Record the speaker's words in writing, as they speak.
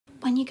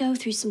when you go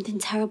through something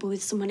terrible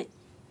with someone, it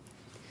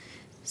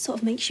sort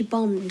of makes you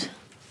bond.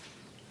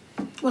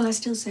 Well, I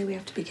still say we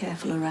have to be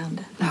careful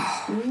around her.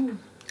 Oh,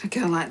 a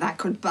girl like that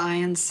could buy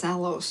and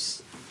sell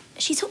us.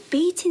 She took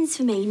beatings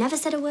for me, never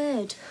said a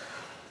word.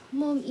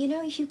 Mum, you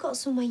know, if you've got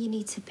somewhere you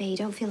need to be,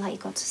 don't feel like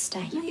you've got to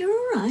stay. No, you're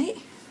all right.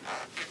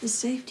 There's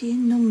safety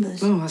in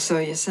numbers. Oh, so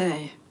you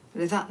say.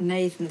 But if that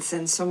Nathan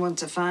sends someone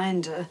to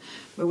find her,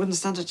 we wouldn't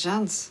stand a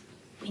chance.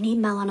 We need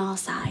Mel on our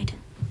side.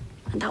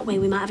 And that way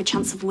we might have a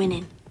chance of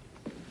winning.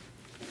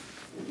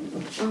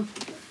 Oh.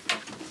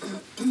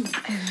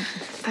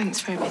 Thanks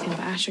for everything, but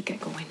I should get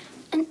going.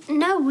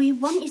 No, we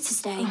want you to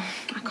stay. Oh,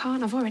 I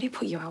can't. I've already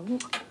put you out.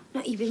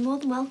 No, you've been more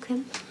than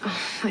welcome. Oh,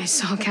 I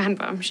so can,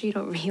 but I'm sure you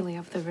don't really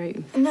have the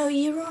room. No,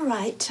 you're all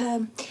right.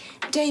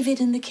 David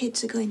and the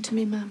kids are going to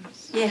me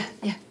mum's. Yeah.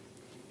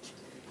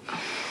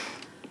 Oh,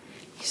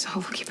 you're so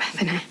lucky,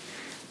 Bethany.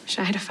 Wish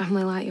I had a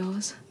family like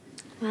yours.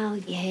 Well,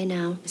 you're here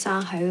now. It's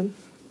our home.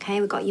 OK,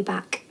 we got you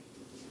back.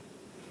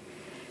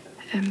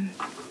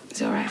 Is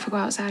it all right if I go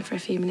outside for a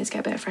few minutes, get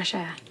a bit of fresh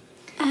air?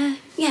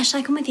 Yeah, shall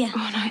I come with you?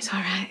 Oh, no, it's all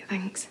right,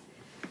 thanks.